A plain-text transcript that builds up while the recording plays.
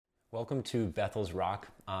Welcome to Bethel's Rock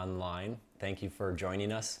Online. Thank you for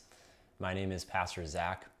joining us. My name is Pastor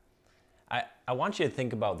Zach. I want you to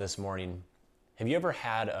think about this morning. Have you ever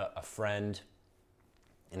had a friend,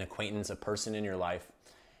 an acquaintance, a person in your life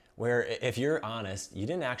where, if you're honest, you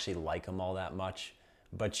didn't actually like them all that much,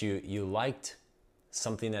 but you liked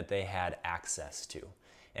something that they had access to?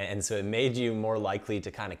 And so it made you more likely to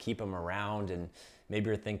kind of keep them around, and maybe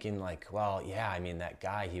you're thinking like, well, yeah, I mean, that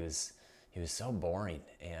guy, he was so boring,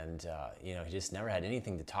 and he just never had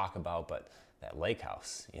anything to talk about but that lake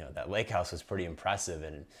house. That lake house was pretty impressive,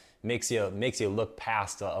 and makes you look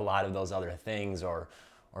past a lot of those other things. Or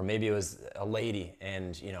maybe it was a lady,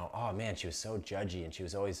 and oh man, she was so judgy, and she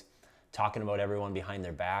was always talking about everyone behind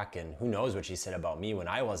their back, and who knows what she said about me when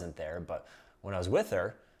I wasn't there. But when I was with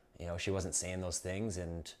her, she wasn't saying those things,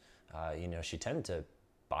 and she tended to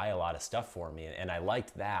buy a lot of stuff for me, and I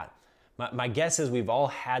liked that. My guess is we've all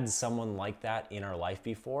had someone like that in our life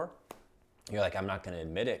before. You're like, I'm not going to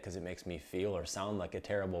admit it because it makes me feel or sound like a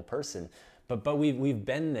terrible person. But we've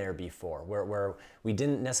been there before where we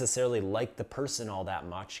didn't necessarily like the person all that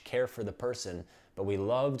much, care for the person, but we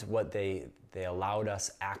loved what they allowed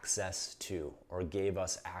us access to or gave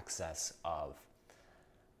us access of.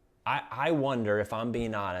 I wonder, if I'm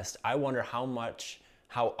being honest, I wonder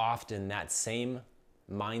how often that same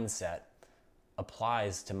mindset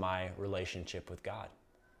applies to my relationship with God.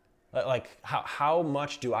 Like, how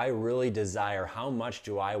much do I really desire, how much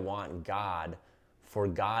do I want God for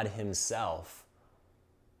God himself?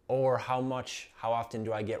 Or how often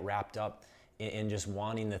do I get wrapped up in just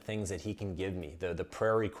wanting the things that he can give me, the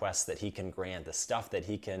prayer requests that he can grant, the stuff that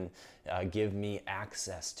he can give me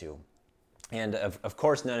access to? And of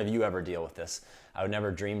course, none of you ever deal with this. I would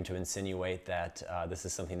never dream to insinuate that this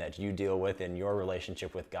is something that you deal with in your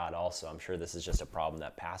relationship with God also. I'm sure this is just a problem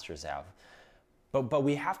that pastors have. But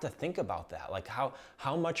we have to think about that. Like,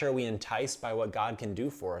 how much are we enticed by what God can do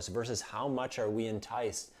for us versus how much are we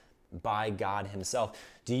enticed by God himself?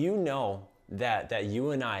 Do you know that you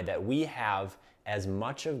and I, that we have as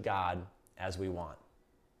much of God as we want?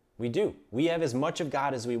 We do. We have as much of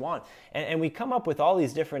God as we want. And we come up with all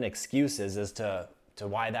these different excuses as to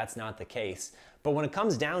why that's not the case. But when it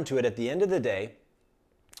comes down to it, at the end of the day,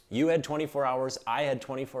 you had 24 hours, I had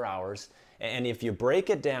 24 hours. And if you break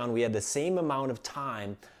it down, we had the same amount of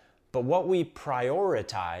time. But what we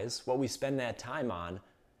prioritize, what we spend that time on,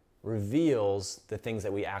 reveals the things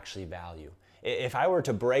that we actually value. If I were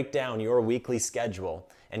to break down your weekly schedule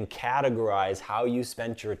and categorize how you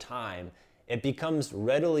spent your time, it becomes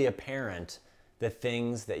readily apparent the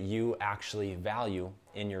things that you actually value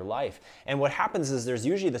in your life. And what happens is there's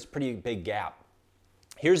usually this pretty big gap.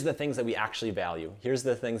 Here's the things that we actually value. Here's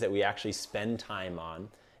the things that we actually spend time on.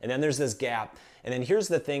 And then there's this gap. And then here's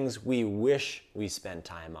the things we wish we spent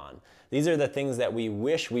time on. These are the things that we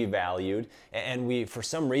wish we valued. And for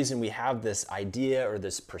some reason, we have this idea or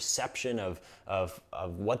this perception of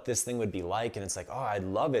what this thing would be like. And it's like, oh, I'd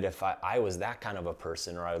love it if I was that kind of a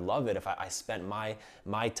person, or I'd love it if I spent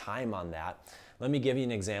my time on that. Let me give you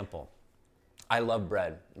an example. I love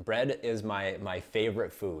bread. Bread is my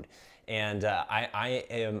favorite food. And I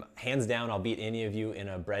am, hands down, I'll beat any of you in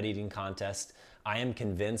a bread eating contest. I am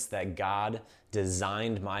convinced that God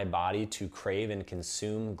designed my body to crave and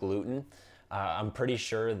consume gluten. I'm pretty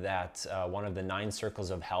sure that one of the 9 circles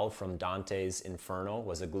of hell from Dante's Inferno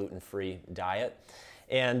was a gluten-free diet.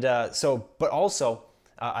 And but also,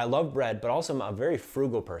 I love bread, but also I'm a very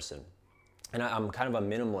frugal person. And I'm kind of a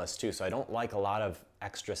minimalist too, so I don't like a lot of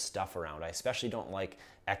extra stuff around. I especially don't like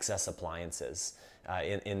excess appliances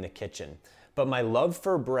in the kitchen. But my love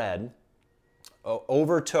for bread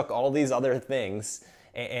overtook all these other things,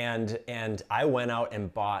 and I went out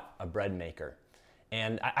and bought a bread maker.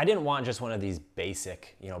 And I didn't want just one of these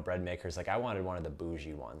basic, bread makers. Like, I wanted one of the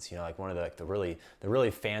bougie ones, like one of the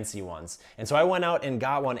really fancy ones. And so I went out and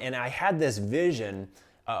got one, and I had this vision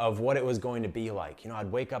of what it was going to be like.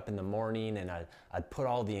 I'd wake up in the morning and I'd put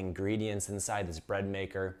all the ingredients inside this bread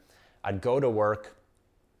maker. I'd go to work.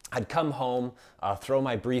 I'd come home, throw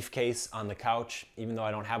my briefcase on the couch, even though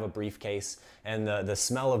I don't have a briefcase, and the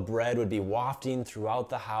smell of bread would be wafting throughout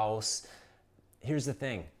the house. Here's the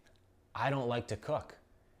thing, I don't like to cook.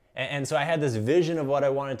 And so I had this vision of what I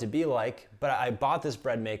wanted to be like, but I bought this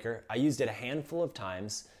bread maker, I used it a handful of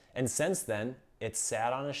times, and since then, it's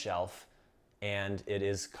sat on a shelf, and it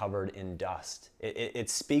is covered in dust. It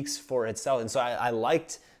speaks for itself, and so I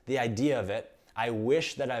liked the idea of it. I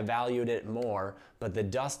wish that I valued it more, but the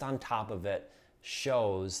dust on top of it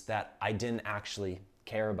shows that I didn't actually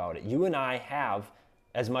care about it. You and I have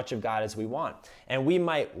as much of God as we want. And we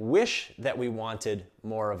might wish that we wanted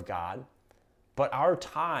more of God, But our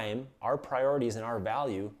time, our priorities, and our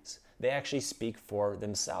values, they actually speak for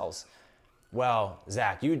themselves. Well,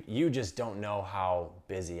 Zach, you just don't know how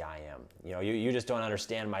busy I am. You just don't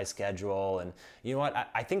understand my schedule. And you know what?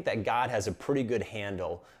 I think that God has a pretty good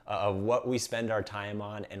handle of what we spend our time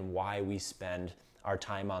on and why we spend our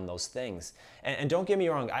time on those things. And don't get me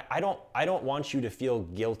wrong, I don't want you to feel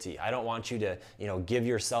guilty. I don't want you to, give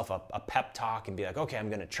yourself a pep talk and be like, okay, I'm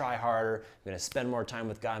going to try harder. I'm going to spend more time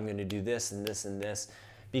with God. I'm going to do this and this and this.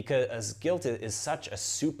 Because guilt is such a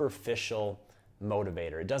superficial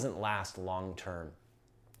motivator. It doesn't last long term.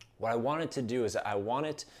 What I wanted to do is I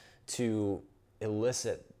wanted to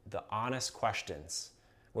elicit the honest questions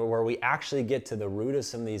where we actually get to the root of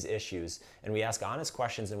some of these issues and we ask honest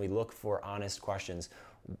questions and we look for honest questions.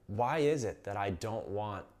 Why is it that I don't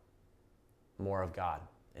want more of God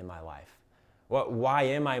in my life? Why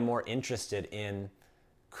am I more interested in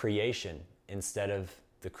creation instead of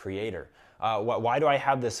the Creator? Why do I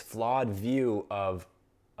have this flawed view of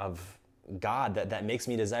God that makes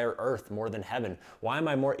me desire earth more than heaven? Why am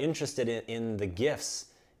I more interested in the gifts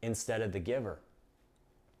instead of the giver?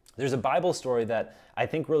 There's a Bible story that I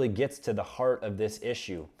think really gets to the heart of this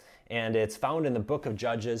issue, and it's found in the book of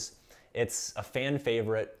Judges. It's a fan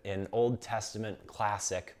favorite, an Old Testament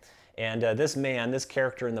classic. And this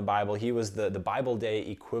character in the Bible, he was the Bible day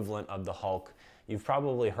equivalent of the Hulk. You've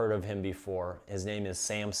probably heard of him before. His name is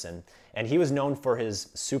Samson, and he was known for his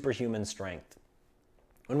superhuman strength.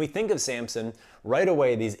 When we think of Samson, right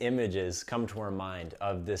away these images come to our mind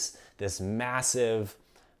of this massive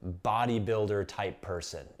bodybuilder type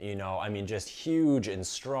person. Just huge and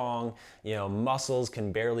strong. Muscles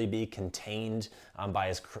can barely be contained by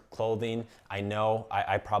his clothing. I know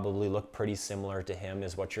I probably look pretty similar to him,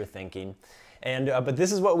 is what you're thinking. But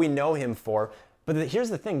this is what we know him for. But here's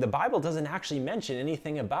the thing: the Bible doesn't actually mention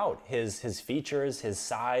anything about his features, his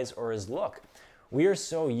size, or his look. We are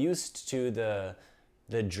so used to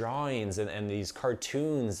the drawings and these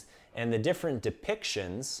cartoons and the different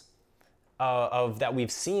depictions of that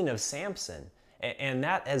we've seen of Samson. And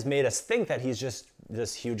that has made us think that he's just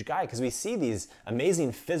this huge guy, because we see these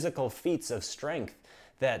amazing physical feats of strength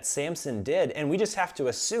that Samson did, and we just have to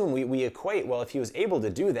assume, we equate, well, if he was able to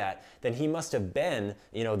do that, then he must have been,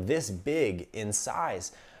 this big in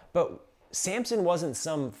size. But Samson wasn't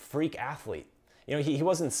some freak athlete. He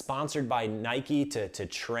wasn't sponsored by Nike to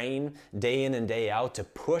train day in and day out to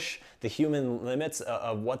push the human limits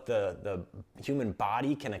of what the human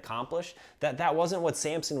body can accomplish. That wasn't what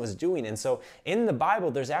Samson was doing. And so in the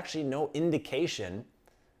Bible, there's actually no indication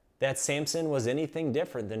that Samson was anything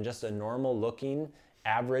different than just a normal looking,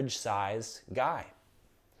 average size guy.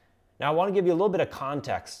 Now I want to give you a little bit of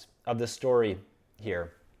context of the story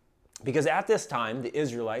here, because at this time, the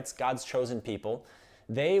Israelites, God's chosen people,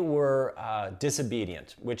 they were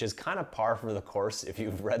disobedient, which is kind of par for the course if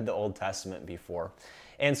you've read the Old Testament before.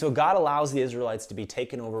 And so God allows the Israelites to be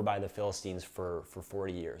taken over by the Philistines for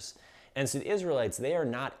 40 years. And so the Israelites, they are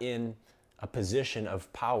not in a position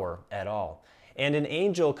of power at all. And an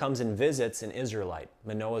angel comes and visits an Israelite,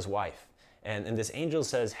 Manoah's wife. And this angel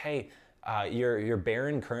says, hey, you're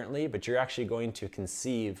barren currently, but you're actually going to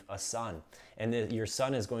conceive a son. And your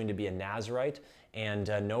son is going to be a Nazirite,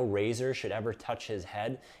 and no razor should ever touch his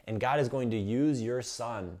head. And God is going to use your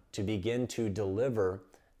son to begin to deliver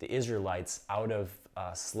the Israelites out of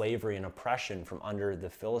slavery and oppression from under the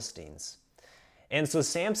Philistines. And so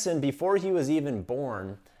Samson, before he was even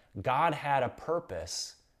born, God had a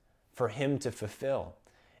purpose for him to fulfill.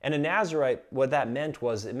 And a Nazirite, what that meant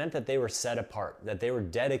was, it meant that they were set apart, that they were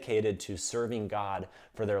dedicated to serving God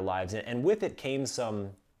for their lives. And with it came some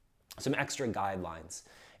extra guidelines.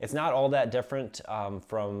 It's not all that different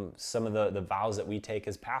from some of the vows that we take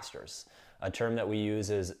as pastors. A term that we use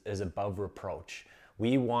is above reproach.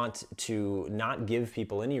 We want to not give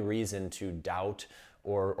people any reason to doubt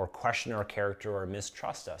or question our character or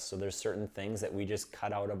mistrust us. So there's certain things that we just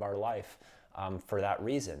cut out of our life for that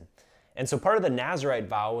reason. And so part of the Nazirite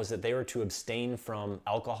vow was that they were to abstain from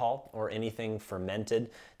alcohol or anything fermented.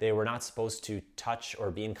 They were not supposed to touch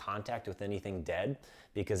or be in contact with anything dead,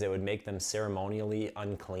 because it would make them ceremonially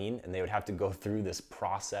unclean, and they would have to go through this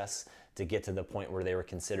process to get to the point where they were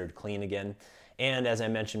considered clean again. And as I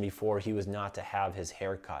mentioned before, he was not to have his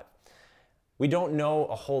hair cut. We don't know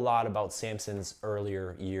a whole lot about Samson's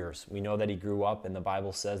earlier years. We know that he grew up, and the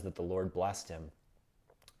Bible says that the Lord blessed him.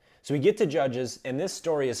 So we get to Judges, and this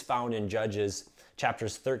story is found in Judges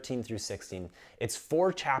chapters 13 through 16. It's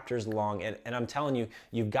 4 chapters long, and I'm telling you,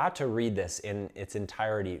 you've got to read this in its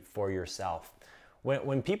entirety for yourself.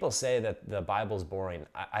 When people say that the Bible's boring,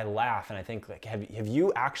 I laugh and I think, like, have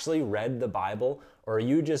you actually read the Bible, or are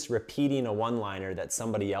you just repeating a one-liner that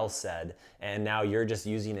somebody else said and now you're just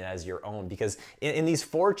using it as your own? Because in these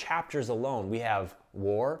 4 chapters alone, we have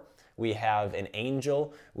war, we have an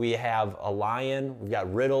angel, we have a lion, we've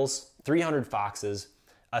got riddles, 300 foxes,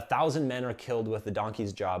 1,000 men are killed with the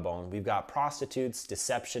donkey's jawbone. We've got prostitutes,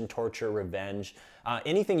 deception, torture, revenge,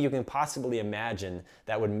 anything you can possibly imagine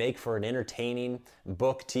that would make for an entertaining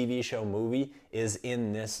book, TV show, movie is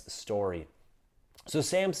in this story. So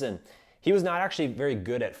Samson, he was not actually very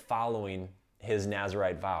good at following his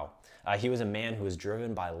Nazirite vow. He was a man who was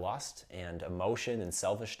driven by lust and emotion and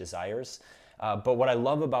selfish desires. But what I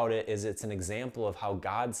love about it is it's an example of how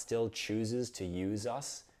God still chooses to use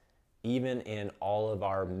us, even in all of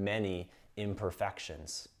our many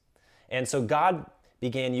imperfections. And so God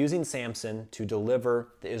began using Samson to deliver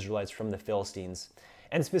the Israelites from the Philistines.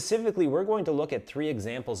 And specifically, we're going to look at 3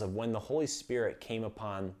 examples of when the Holy Spirit came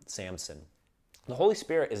upon Samson. The Holy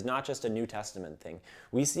Spirit is not just a New Testament thing.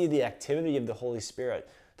 We see the activity of the Holy Spirit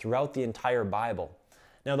throughout the entire Bible.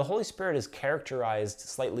 Now, the Holy Spirit is characterized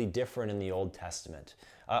slightly different in the Old Testament.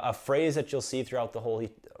 A phrase that you'll see throughout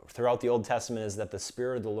the Old Testament is that the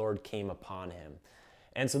Spirit of the Lord came upon him.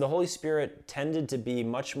 And so the Holy Spirit tended to be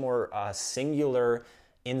much more singular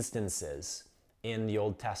instances in the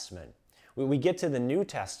Old Testament. When we get to the New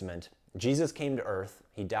Testament, Jesus came to earth,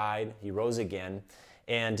 he died, he rose again,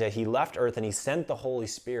 and he left earth and he sent the Holy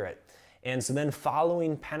Spirit. And so then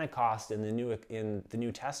following Pentecost in the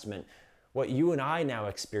New Testament, what you and I now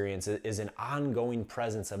experience is an ongoing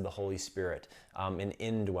presence of the Holy Spirit, an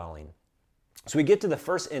indwelling. So we get to the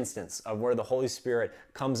first instance of where the Holy Spirit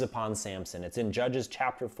comes upon Samson. It's in Judges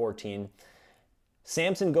chapter 14.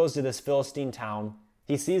 Samson goes to this Philistine town.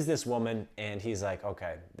 He sees this woman and he's like,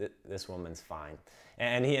 okay, this woman's fine.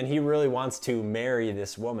 And he really wants to marry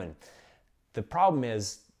this woman. The problem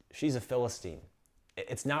is she's a Philistine.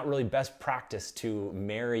 It's not really best practice to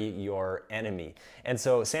marry your enemy. And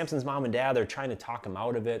so Samson's mom and dad, they're trying to talk him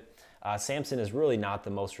out of it. Samson is really not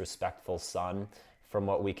the most respectful son from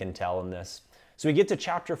what we can tell in this. So we get to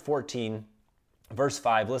chapter 14, verse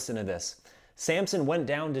 5. Listen to this. Samson went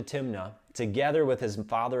down to Timnah together with his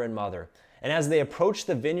father and mother. And as they approached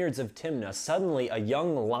the vineyards of Timnah, suddenly a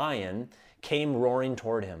young lion came roaring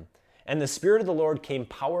toward him. And the Spirit of the Lord came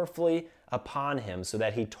powerfully upon him, so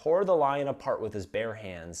that he tore the lion apart with his bare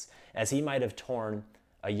hands, as he might have torn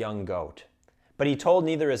a young goat. But he told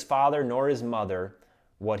neither his father nor his mother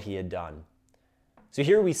what he had done. So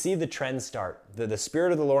here we see the trend start. The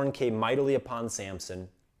Spirit of the Lord came mightily upon Samson,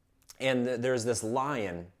 and there's this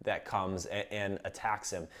lion that comes and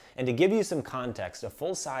attacks him. And to give you some context, a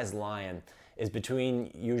full-size lion is between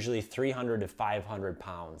usually 300 to 500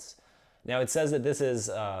 pounds. Now it says that this is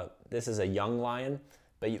a young lion,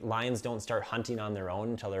 but lions don't start hunting on their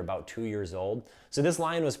own until they're about 2 years old. So this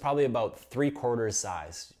lion was probably about 3/4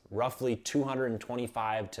 size, roughly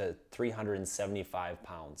 225 to 375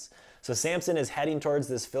 pounds. So Samson is heading towards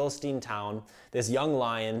this Philistine town. This young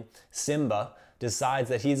lion, Simba, decides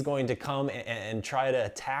that he's going to come and try to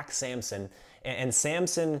attack Samson. And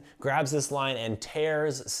Samson grabs this lion and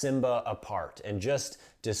tears Simba apart and just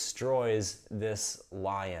destroys this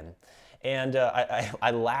lion. And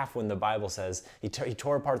I laugh when the Bible says he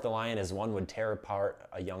tore apart the lion as one would tear apart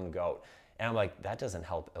a young goat. And I'm like, that doesn't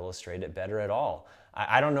help illustrate it better at all.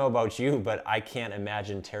 I don't know about you, but I can't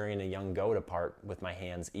imagine tearing a young goat apart with my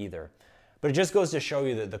hands either. But it just goes to show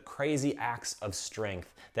you that the crazy acts of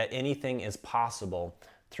strength, that anything is possible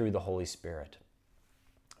through the Holy Spirit.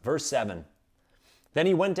 Verse 7, then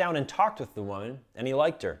he went down and talked with the woman, and he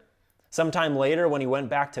liked her. Sometime later, when he went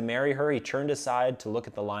back to marry her, he turned aside to look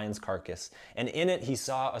at the lion's carcass, and in it he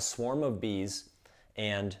saw a swarm of bees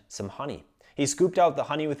and some honey. He scooped out the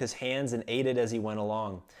honey with his hands and ate it as he went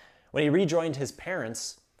along. When he rejoined his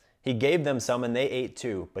parents, he gave them some and they ate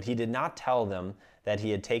too, but he did not tell them that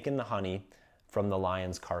he had taken the honey from the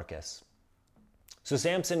lion's carcass. So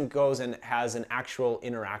Samson goes and has an actual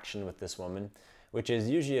interaction with this woman, which is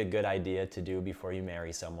usually a good idea to do before you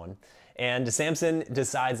marry someone. And Samson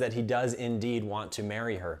decides that he does indeed want to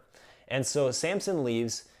marry her. And so Samson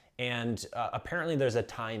leaves, and apparently there's a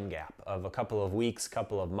time gap of a couple of weeks,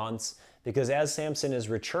 couple of months, because as Samson is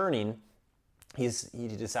returning, he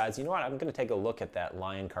decides, you know what, I'm going to take a look at that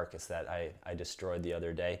lion carcass that I destroyed the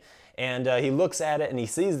other day. And he looks at it and he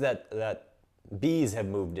sees that bees have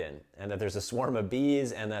moved in, and that there's a swarm of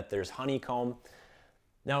bees and that there's honeycomb.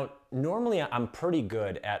 Now, normally I'm pretty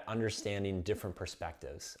good at understanding different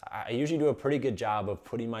perspectives. I usually do a pretty good job of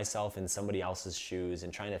putting myself in somebody else's shoes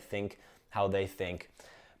and trying to think how they think,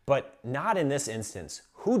 but not in this instance.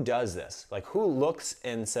 Who does this? Like, who looks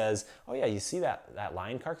and says, oh yeah, you see that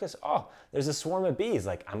lion carcass? Oh, there's a swarm of bees.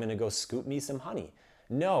 Like, I'm gonna go scoop me some honey.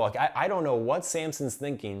 No, like, I don't know what Samson's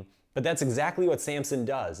thinking, but that's exactly what Samson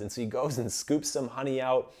does. And so he goes and scoops some honey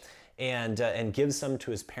out and gives some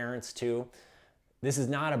to his parents too. This is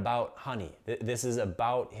not about honey. This is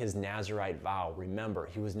about his Nazirite vow. Remember,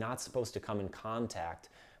 he was not supposed to come in contact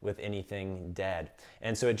with anything dead.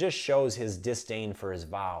 And so it just shows his disdain for his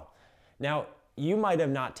vow. Now, you might have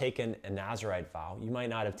not taken a Nazirite vow. You might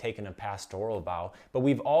not have taken a pastoral vow, but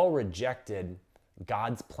we've all rejected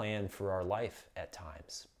God's plan for our life at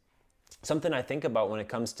times. Something I think about when it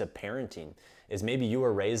comes to parenting is maybe you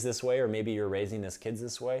were raised this way, or maybe you're raising this kids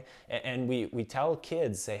this way. And we tell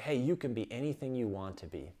kids, say, hey, you can be anything you want to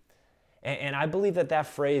be. And I believe that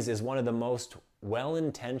phrase is one of the most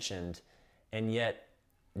well-intentioned and yet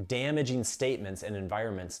damaging statements and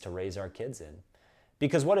environments to raise our kids in.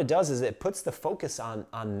 Because what it does is it puts the focus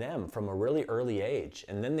on them from a really early age.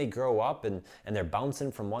 And then they grow up and they're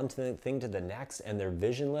bouncing from one thing to the next, and they're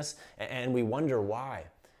visionless, and we wonder why.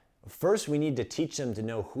 First, we need to teach them to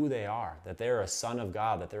know who they are, that they're a son of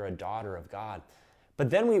God, that they're a daughter of God.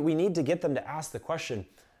 But then we need to get them to ask the question,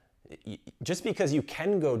 just because you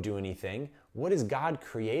can go do anything, what has God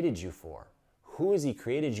created you for? Who has he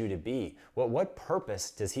created you to be? What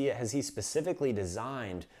purpose has he specifically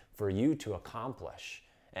designed for you to accomplish?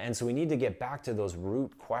 And so we need to get back to those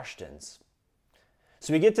root questions.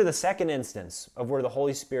 So we get to the second instance of where the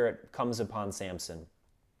Holy Spirit comes upon Samson.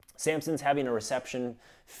 Samson's having a reception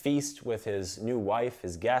feast with his new wife,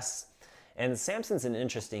 his guests, and Samson's an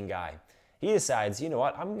interesting guy. He decides, you know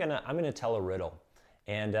what, I'm gonna tell a riddle,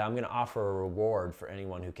 and I'm gonna offer a reward for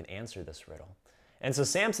anyone who can answer this riddle. And so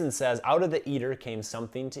Samson says, out of the eater came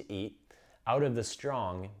something to eat, out of the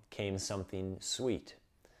strong came something sweet.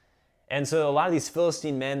 And so a lot of these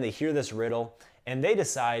Philistine men, they hear this riddle, and they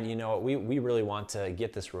decide, you know, we really want to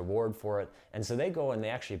get this reward for it. And so they go and they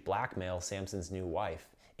actually blackmail Samson's new wife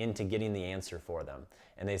into getting the answer for them.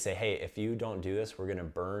 And they say, hey, if you don't do this, we're going to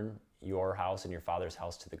burn your house and your father's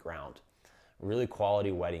house to the ground. Really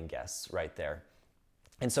quality wedding guests right there.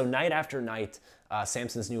 And so night after night,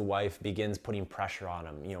 Samson's new wife begins putting pressure on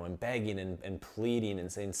him, you know, and begging and pleading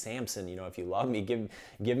and saying, Samson, you know, if you love me,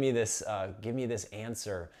 give me this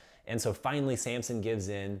answer. And so finally Samson gives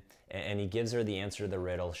in, and he gives her the answer to the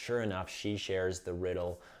riddle. Sure enough, she shares the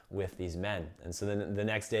riddle with these men. And so then the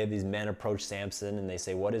next day, these men approach Samson and they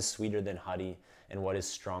say, what is sweeter than honey, and what is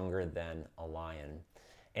stronger than a lion?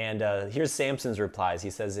 And here's Samson's replies. He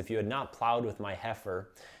says, if you had not plowed with my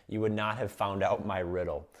heifer, you would not have found out my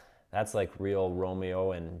riddle. That's like real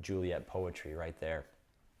Romeo and Juliet poetry right there.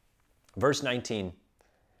 Verse 19,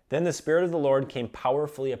 then the Spirit of the Lord came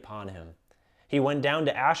powerfully upon him. He went down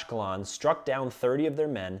to Ashkelon, struck down 30 of their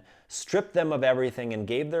men, stripped them of everything, and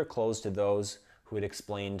gave their clothes to those who had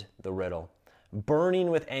explained the riddle. Burning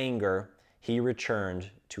with anger, he returned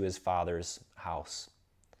to his father's house.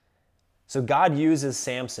 So God uses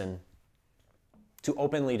Samson to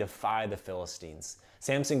openly defy the Philistines.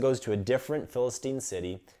 Samson goes to a different Philistine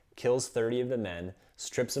city, kills 30 of the men,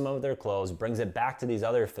 strips them of their clothes, brings it back to these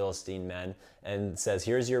other Philistine men, and says,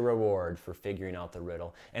 here's your reward for figuring out the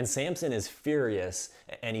riddle. And Samson is furious,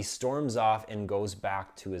 and he storms off and goes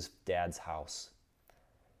back to his dad's house.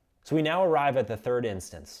 So we now arrive at the third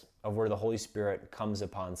instance of where the Holy Spirit comes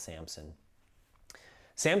upon Samson.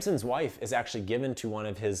 Samson's wife is actually given to one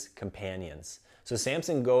of his companions. So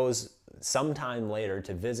Samson goes sometime later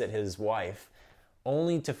to visit his wife,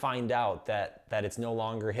 only to find out that it's no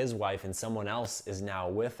longer his wife and someone else is now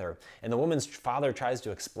with her. And the woman's father tries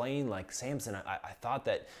to explain, like, Samson, I thought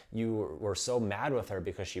that you were so mad with her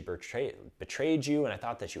because she betrayed you, and I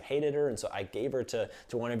thought that you hated her, and so I gave her to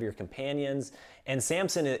one of your companions. And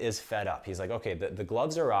Samson is fed up. He's like, okay, the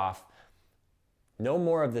gloves are off. No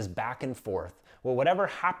more of this back and forth. Well, whatever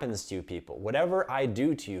happens to you people, whatever I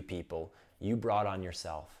do to you people, you brought on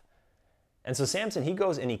yourself. And so Samson, he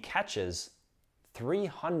goes and he catches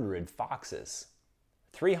 300 foxes.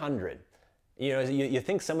 300. You know, you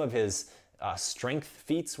think some of his strength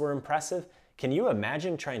feats were impressive. Can you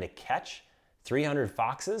imagine trying to catch 300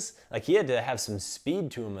 foxes? Like, he had to have some speed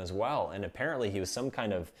to him as well. And apparently he was some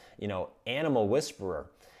kind of, you know, animal whisperer.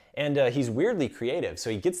 And he's weirdly creative. So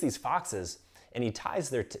he gets these foxes and he ties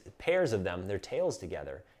their pairs of them, their tails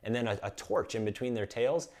together, and then a torch in between their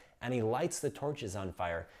tails, and he lights the torches on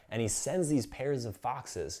fire, and he sends these pairs of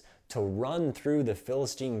foxes to run through the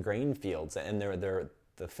Philistine grain fields, and they're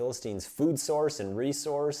the Philistines' food source and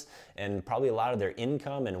resource, and probably a lot of their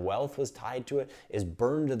income and wealth was tied to it, is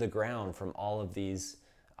burned to the ground from all of these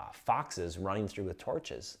foxes running through with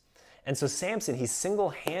torches. And so Samson, he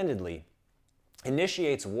single-handedly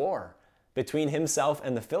initiates war between himself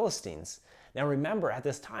and the Philistines. Now remember, at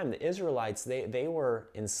this time, the Israelites, they were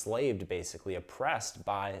enslaved, basically, oppressed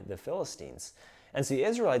by the Philistines. And so the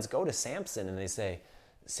Israelites go to Samson and they say,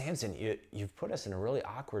 Samson, you've put us in a really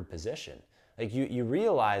awkward position. Like you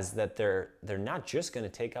realize that they're not just going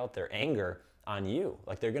to take out their anger on you,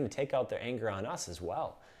 like they're going to take out their anger on us as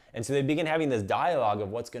well. And so they begin having this dialogue of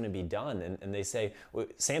what's going to be done. And they say,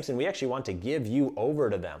 Samson, we actually want to give you over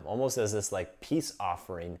to them, almost as this like peace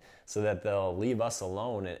offering, so that they'll leave us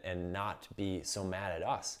alone and not be so mad at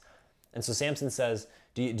us. And so Samson says,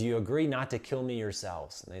 do you agree not to kill me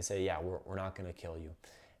yourselves? And they say, yeah, we're not going to kill you.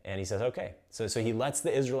 And he says, okay. So he lets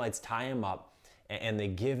the Israelites tie him up, and they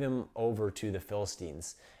give him over to the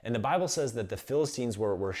Philistines. And the Bible says that the Philistines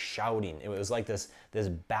were shouting. It was like this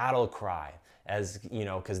battle cry, as you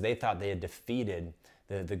know, because they thought they had defeated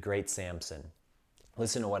the great Samson.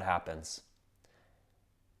 Listen to what happens.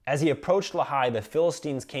 As he approached Lehi, the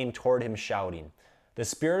Philistines came toward him shouting. The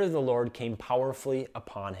Spirit of the Lord came powerfully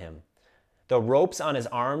upon him. The ropes on his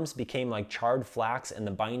arms became like charred flax, and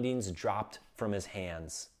the bindings dropped from his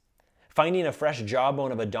hands. Finding a fresh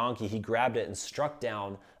jawbone of a donkey, he grabbed it and struck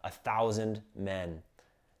down 1,000 men.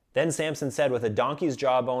 Then Samson said, with a donkey's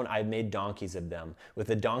jawbone, I've made donkeys of them. With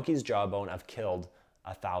a donkey's jawbone, I've killed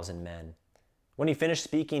 1,000 men. When he finished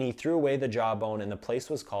speaking, he threw away the jawbone, and the place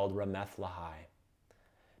was called Rameth-Lehi.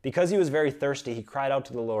 Because he was very thirsty, he cried out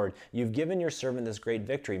to the Lord, you've given your servant this great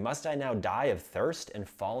victory. Must I now die of thirst and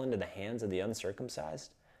fall into the hands of the uncircumcised?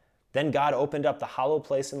 Then God opened up the hollow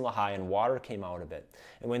place in Lehi, and water came out of it.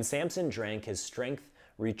 And when Samson drank, his strength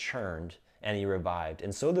returned, and he revived.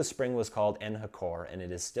 And so the spring was called En-Hakkore, and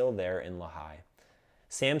it is still there in Lehi.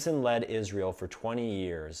 Samson led Israel for 20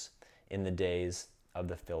 years in the days of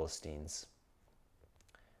the Philistines.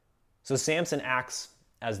 So Samson acts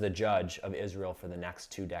as the judge of Israel for the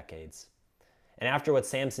next 2 decades. And after what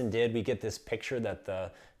Samson did, we get this picture that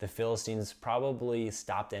the Philistines probably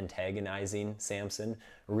stopped antagonizing Samson,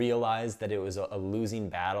 realized that it was a losing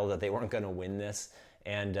battle, that they weren't going to win this.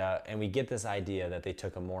 And we get this idea that they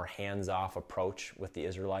took a more hands-off approach with the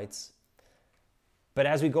Israelites. But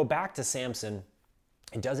as we go back to Samson,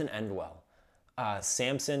 it doesn't end well.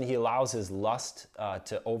 Samson, he allows his lust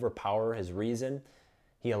to overpower his reason.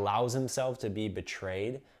 He allows himself to be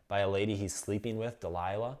betrayed by a lady he's sleeping with,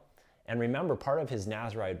 Delilah. And remember, part of his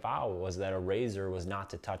Nazirite vow was that a razor was not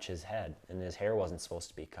to touch his head, and his hair wasn't supposed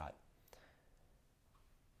to be cut.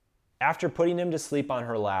 After putting him to sleep on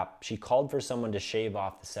her lap, she called for someone to shave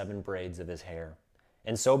off the 7 braids of his hair,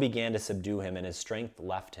 and so began to subdue him, and his strength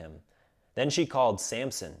left him. Then she called,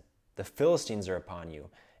 Samson, the Philistines are upon you.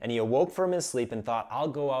 And he awoke from his sleep and thought, I'll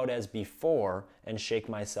go out as before and shake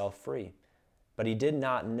myself free. But he did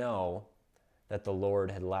not know that the Lord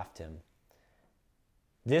had left him.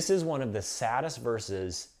 This is one of the saddest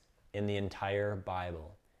verses in the entire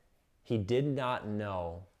Bible. He did not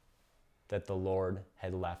know that the Lord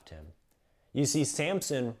had left him. You see,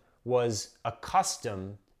 Samson was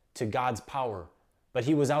accustomed to God's power, but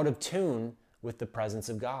he was out of tune with the presence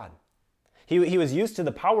of God. He was used to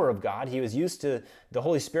the power of God. He was used to the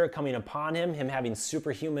Holy Spirit coming upon him having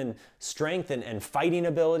superhuman strength and fighting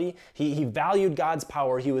ability. He valued God's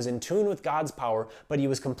power. He was in tune with God's power, but he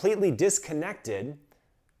was completely disconnected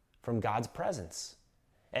from God's presence.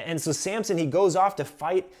 And so Samson, he goes off to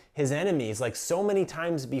fight his enemies like so many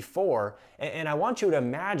times before. And I want you to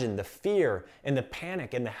imagine the fear and the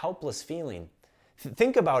panic and the helpless feeling.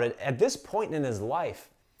 Think about it. At this point in his life,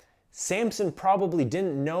 Samson probably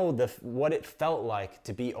didn't know what it felt like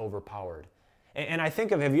to be overpowered. And I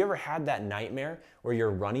think have you ever had that nightmare where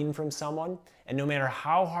you're running from someone, and no matter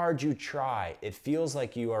how hard you try, it feels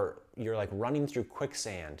like you're like running through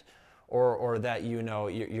quicksand, or that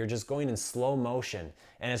you're just going in slow motion,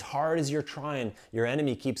 and as hard as you're trying, your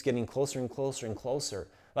enemy keeps getting closer and closer and closer.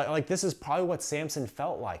 Like this is probably what Samson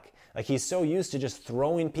felt like. Like he's so used to just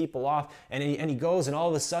throwing people off, and he goes, and all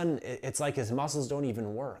of a sudden it's like his muscles don't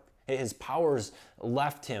even work. His powers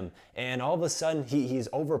left him, and all of a sudden he's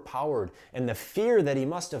overpowered. And the fear that he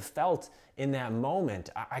must have felt in that moment,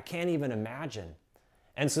 I can't even imagine.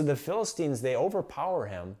 And so the Philistines, they overpower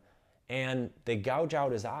him, and they gouge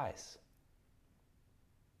out his eyes.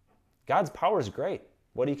 God's power is great.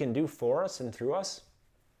 What he can do for us and through us,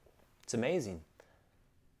 it's amazing.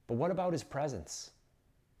 But what about his presence?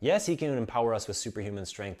 Yes, he can empower us with superhuman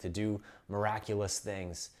strength to do miraculous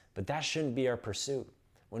things, but that shouldn't be our pursuit.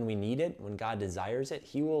 When we need it, when God desires it,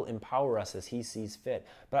 he will empower us as he sees fit.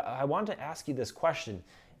 But I want to ask you this question.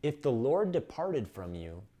 If the Lord departed from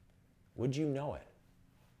you, would you know it?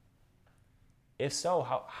 If so,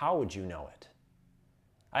 how would you know it?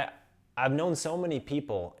 I've known so many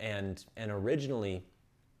people, and originally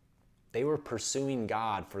they were pursuing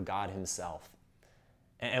God for God himself.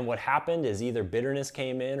 And what happened is either bitterness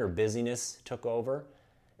came in or busyness took over.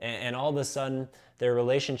 And all of a sudden, their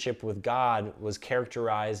relationship with God was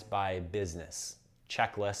characterized by business.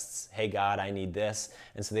 Checklists, hey God, I need this.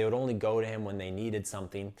 And so they would only go to him when they needed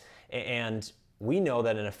something. And we know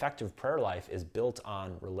that an effective prayer life is built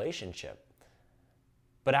on relationship.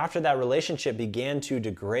 But after that relationship began to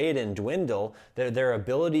degrade and dwindle, their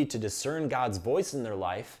ability to discern God's voice in their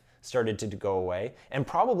life started to go away, and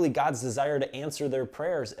probably God's desire to answer their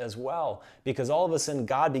prayers as well, because all of a sudden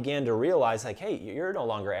God began to realize, like, hey, you're no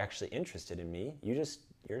longer actually interested in me. You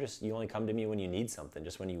only come to me when you need something,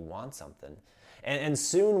 just when you want something. And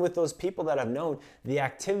soon with those people that I've known, the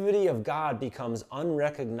activity of God becomes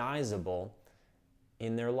unrecognizable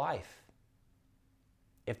in their life.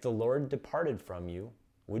 If the Lord departed from you,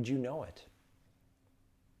 would you know it?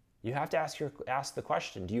 You have to ask the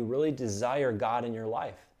question, do you really desire God in your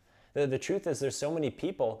life? The truth is there's so many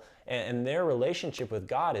people and their relationship with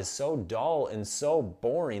God is so dull and so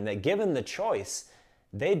boring that given the choice,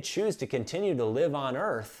 they'd choose to continue to live on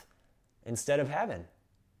earth instead of heaven.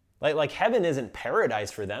 Like heaven isn't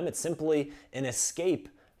paradise for them. It's simply an escape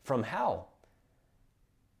from hell.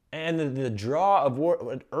 And the draw of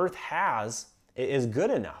what earth has is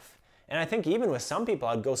good enough. And I think even with some people,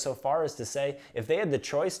 I'd go so far as to say, if they had the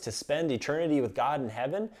choice to spend eternity with God in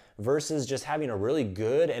heaven versus just having a really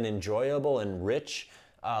good and enjoyable and rich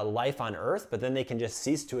life on earth, but then they can just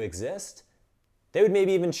cease to exist, they would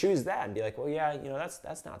maybe even choose that and be like, well, yeah,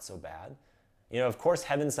 that's not so bad. Of course,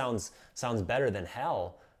 heaven sounds better than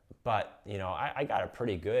hell, but, I got it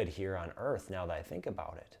pretty good here on earth now that I think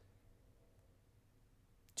about it.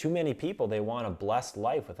 Too many people, they want a blessed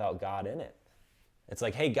life without God in it. It's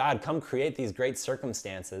like, hey, God, come create these great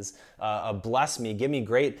circumstances, bless me, give me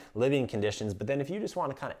great living conditions. But then if you just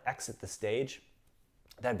want to kind of exit the stage,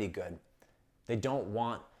 that'd be good. They don't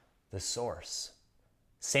want the source.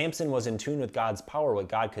 Samson was in tune with God's power, what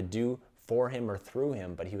God could do for him or through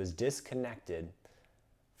him, but he was disconnected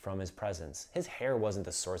from his presence. His hair wasn't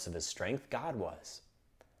the source of his strength, God was.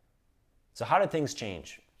 So how did things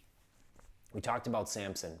change? We talked about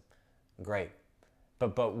Samson. Great.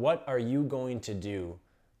 But what are you going to do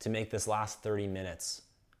to make this last 30 minutes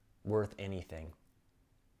worth anything?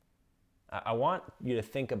 I want you to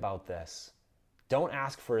think about this. Don't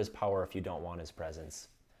ask for his power if you don't want his presence.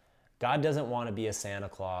 God doesn't want to be a Santa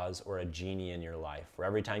Claus or a genie in your life, where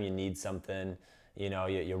every time you need something,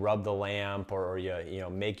 you rub the lamp or you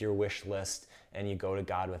make your wish list and you go to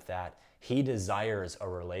God with that. He desires a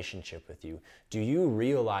relationship with you. Do you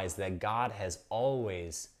realize that God has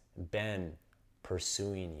always been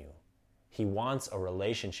pursuing you? He wants a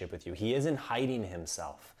relationship with you. He isn't hiding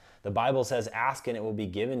himself. The Bible says, ask and it will be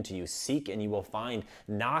given to you. Seek and you will find.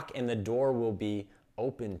 Knock and the door will be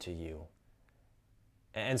open to you.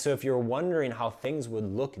 And so if you're wondering how things would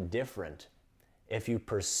look different if you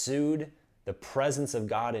pursued the presence of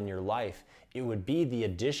God in your life, it would be the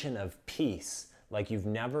addition of peace like you've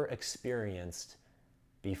never experienced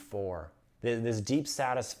before. This deep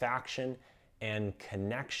satisfaction and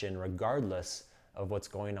connection regardless of what's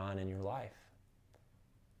going on in your life.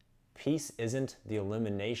 Peace isn't the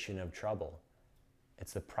elimination of trouble.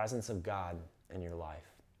 It's the presence of God in your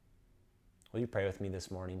life. Will you pray with me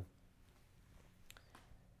this morning?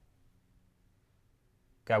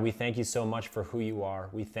 God, we thank you so much for who you are.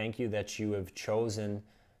 We thank you that you have chosen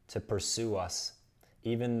to pursue us,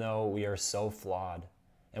 even though we are so flawed.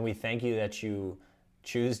 And we thank you that you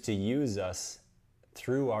choose to use us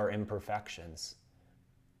through our imperfections.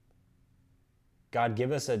 God,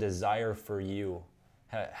 give us a desire for you.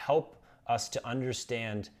 Help us to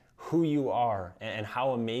understand who you are and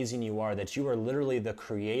how amazing you are, that you are literally the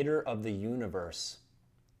creator of the universe.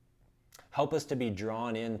 Help us to be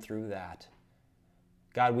drawn in through that.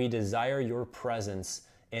 God, we desire your presence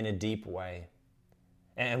in a deep way.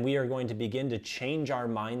 And we are going to begin to change our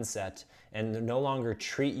mindset and no longer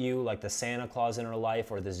treat you like the Santa Claus in our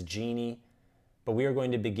life or this genie, but we are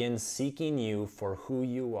going to begin seeking you for who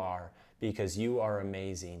you are, because you are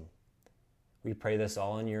amazing. We pray this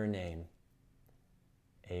all in your name.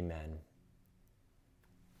 Amen.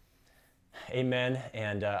 Amen.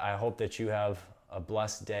 And I hope that you have a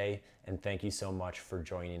blessed day, and thank you so much for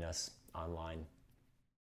joining us online.